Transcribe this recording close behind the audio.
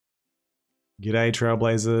G'day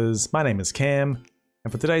Trailblazers, my name is Cam,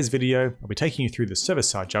 and for today's video, I'll be taking you through the Server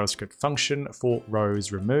Side Javascript function for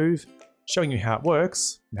Rows.Remove, showing you how it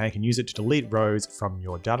works and how you can use it to delete rows from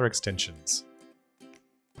your data extensions.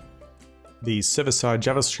 The Server Side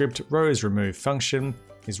Javascript Rows.Remove function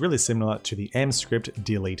is really similar to the mscript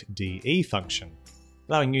delete DE function,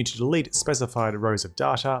 allowing you to delete specified rows of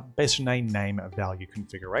data based on a name value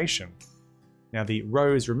configuration. Now, the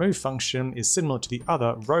Rows.Remove function is similar to the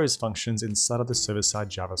other rows functions inside of the Server Side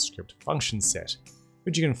JavaScript function set,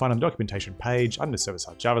 which you can find on the documentation page under Server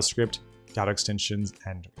Side JavaScript, Data Extensions,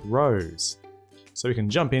 and Rows. So we can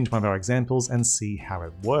jump into one of our examples and see how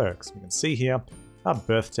it works. We can see here our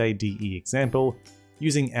birthday DE example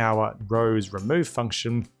using our Rows.Remove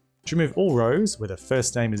function to remove all rows where the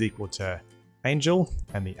first name is equal to Angel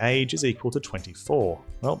and the age is equal to 24.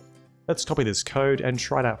 Well, let's copy this code and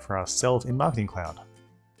try it out for ourselves in Marketing Cloud.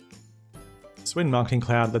 So in Marketing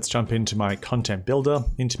Cloud, let's jump into my content builder,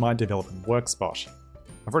 into my development workspot.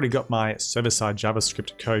 I've already got my server-side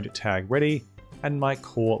JavaScript code tag ready and my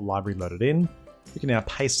core library loaded in. We can now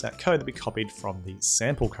paste that code that we copied from the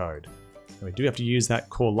sample code. And we do have to use that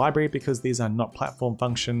core library because these are not platform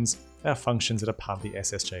functions, they are functions that are part of the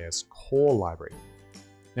SSJS core library.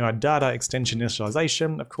 Now our data extension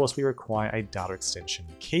initialization, of course, we require a data extension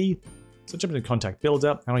key. So jump into Contact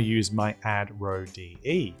Builder and I'll use my add row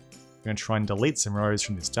DE. I'm going to try and delete some rows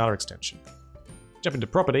from this data extension. Jump into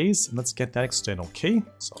properties and let's get that external key.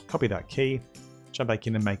 So I'll copy that key, jump back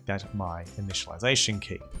in and make that my initialization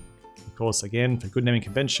key. Of course, again, for good naming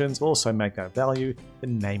conventions, we'll also make that value the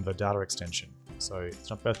name of the data extension. So it's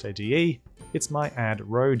not birthday DE, it's my add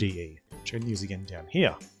row DE, which I'm going to use again down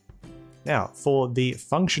here. Now, for the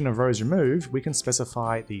function of Rows.Remove, we can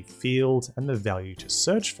specify the field and the value to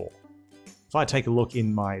search for. If I take a look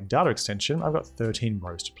in my data extension, I've got 13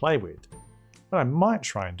 rows to play with. What I might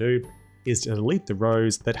try and do is to delete the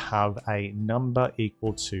rows that have a number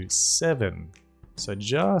equal to 7. So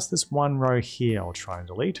just this one row here I'll try and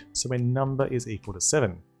delete, so when number is equal to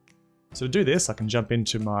 7. So to do this, I can jump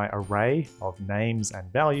into my array of names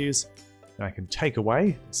and values, and I can take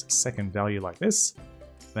away this second value like this,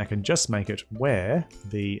 and I can just make it where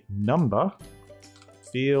the number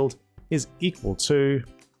field is equal to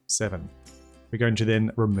 7. We're going to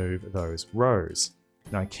then remove those rows.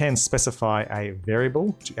 Now I can specify a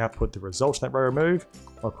variable to output the result of that row remove.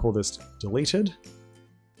 I'll call this deleted.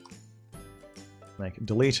 Make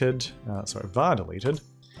deleted, var deleted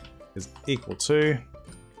is equal to,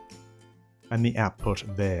 and the output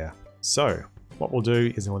there. So what we'll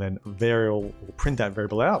do is we'll then we'll print that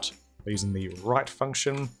variable out by using the write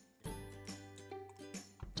function,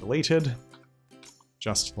 deleted,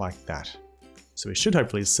 just like that. So we should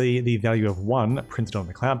hopefully see the value of 1 printed on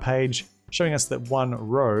the cloud page, showing us that one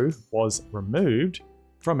row was removed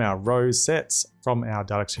from our rows sets from our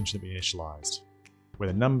data extension that we initialized, where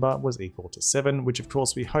the number was equal to 7, which of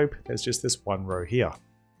course we hope there's just this one row here.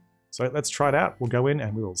 So let's try it out. We'll go in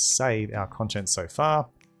and we will save our content so far,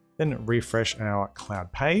 then refresh our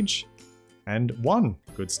cloud page, and 1,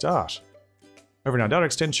 good start. Over in our data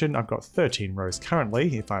extension, I've got 13 rows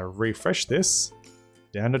currently. If I refresh this,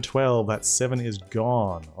 down to 12, that 7 is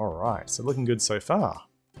gone. All right, so looking good so far.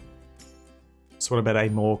 So what about a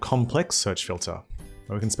more complex search filter?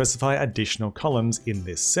 Well, we can specify additional columns in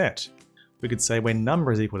this set. We could say when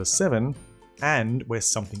number is equal to 7 and where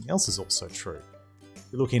something else is also true.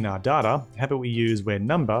 If we look in our data, how about we use where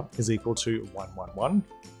number is equal to 111?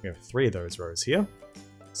 We have 3 of those rows here.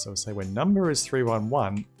 So say when number is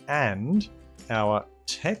 311 and our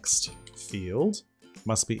text field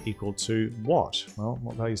must be equal to what? Well,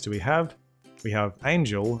 what values do we have? We have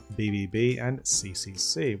Angel, BBB, and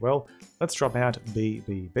CCC. Well, let's drop out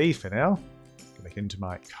BBB for now. Go back into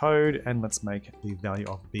my code and let's make the value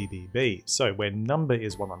of BBB. So when number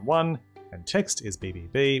is 111 and text is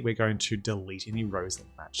BBB, we're going to delete any rows that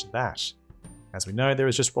match that. As we know, there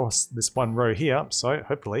is just this one row here, so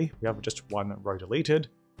hopefully we have just one row deleted.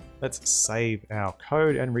 Let's save our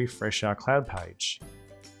code and refresh our cloud page.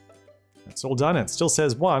 That's all done. It still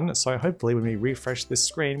says 1, so hopefully when we refresh this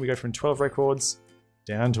screen, we go from 12 records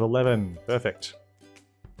down to 11. Perfect.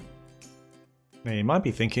 Now you might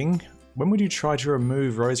be thinking, when would you try to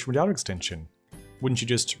remove rows from a data extension? Wouldn't you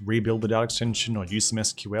just rebuild the data extension or use some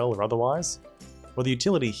SQL or otherwise? Well, the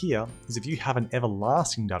utility here is if you have an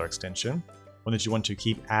everlasting data extension, one that you want to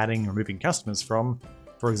keep adding and removing customers from,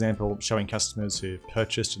 for example, showing customers who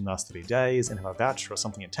purchased in the last 30 days and have a voucher or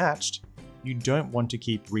something attached, you don't want to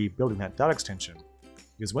keep rebuilding that data extension,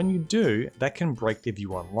 because when you do, that can break the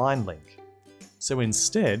view online link. So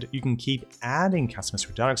instead, you can keep adding customers to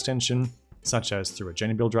a data extension, such as through a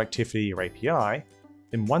Journey Builder activity or API,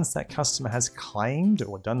 then once that customer has claimed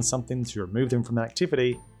or done something to remove them from that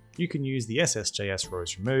activity, you can use the SSJS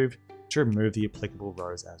Rows.Remove to remove the applicable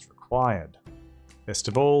rows as required. Best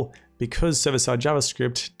of all, because Server Side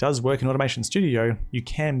JavaScript does work in Automation Studio, you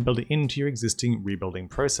can build it into your existing rebuilding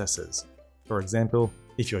processes. For example,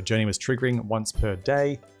 if your journey was triggering once per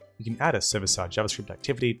day, you can add a Server Side JavaScript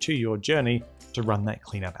activity to your journey to run that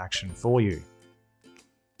cleanup action for you.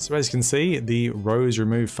 So as you can see, the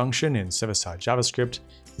Rows.Remove function in Server Side JavaScript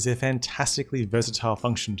is a fantastically versatile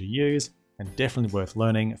function to use and definitely worth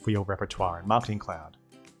learning for your repertoire in Marketing Cloud.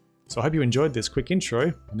 So I hope you enjoyed this quick intro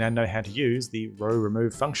and now know how to use the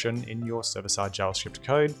Rows.Remove function in your Server Side JavaScript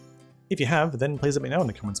code. If you have, then please let me know in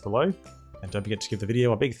the comments below. And don't forget to give the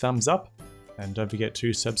video a big thumbs up. And don't forget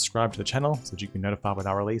to subscribe to the channel so that you can be notified when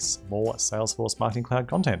I release more Salesforce Marketing Cloud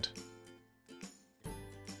content.